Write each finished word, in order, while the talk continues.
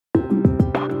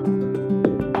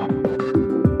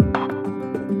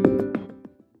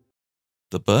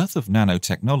The birth of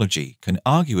nanotechnology can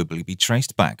arguably be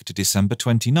traced back to December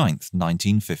 29,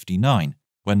 1959,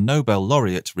 when Nobel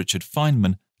laureate Richard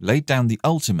Feynman laid down the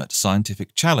ultimate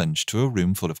scientific challenge to a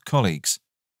room full of colleagues: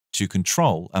 to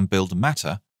control and build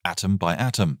matter atom by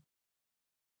atom.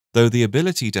 Though the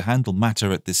ability to handle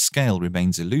matter at this scale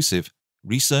remains elusive,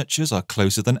 researchers are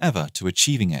closer than ever to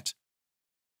achieving it.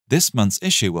 This month's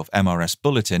issue of MRS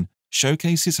Bulletin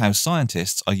showcases how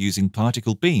scientists are using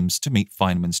particle beams to meet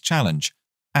Feynman's challenge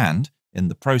and, in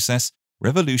the process,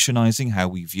 revolutionizing how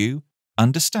we view,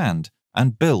 understand,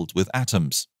 and build with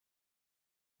atoms.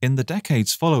 In the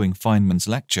decades following Feynman's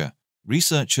lecture,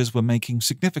 researchers were making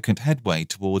significant headway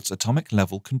towards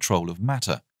atomic-level control of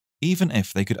matter, even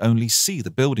if they could only see the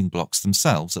building blocks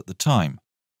themselves at the time.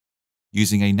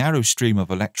 Using a narrow stream of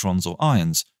electrons or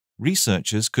ions,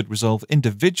 researchers could resolve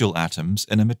individual atoms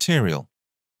in a material.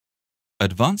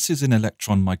 Advances in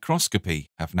electron microscopy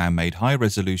have now made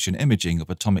high-resolution imaging of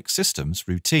atomic systems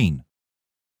routine.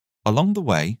 Along the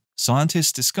way,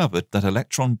 scientists discovered that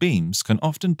electron beams can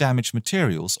often damage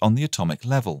materials on the atomic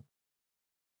level.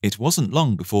 It wasn't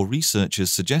long before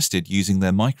researchers suggested using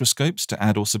their microscopes to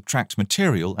add or subtract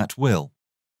material at will.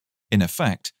 In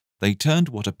effect, they turned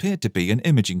what appeared to be an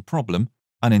imaging problem,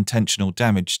 unintentional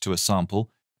damage to a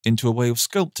sample, into a way of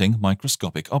sculpting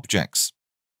microscopic objects.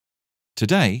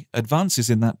 Today, advances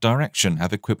in that direction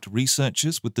have equipped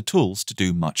researchers with the tools to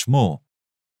do much more.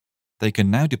 They can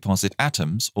now deposit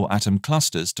atoms or atom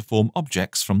clusters to form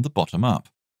objects from the bottom up.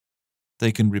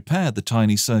 They can repair the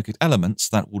tiny circuit elements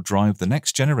that will drive the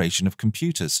next generation of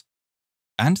computers.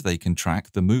 And they can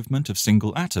track the movement of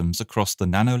single atoms across the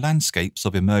nano-landscapes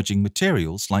of emerging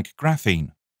materials like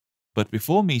graphene. But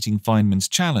before meeting Feynman's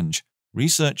challenge,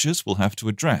 researchers will have to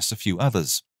address a few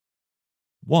others.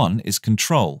 One is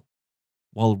control.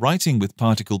 While writing with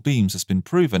particle beams has been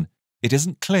proven, it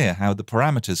isn't clear how the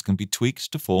parameters can be tweaked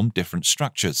to form different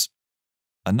structures.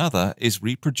 Another is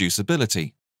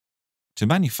reproducibility. To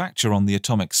manufacture on the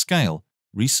atomic scale,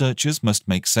 researchers must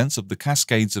make sense of the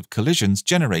cascades of collisions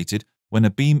generated when a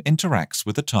beam interacts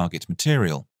with a target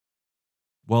material.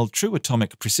 While true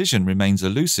atomic precision remains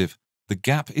elusive, the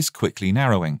gap is quickly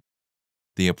narrowing.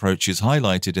 The approaches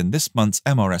highlighted in this month's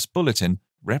MRS Bulletin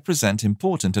represent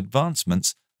important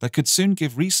advancements that could soon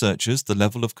give researchers the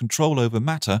level of control over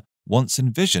matter once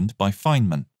envisioned by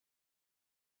Feynman.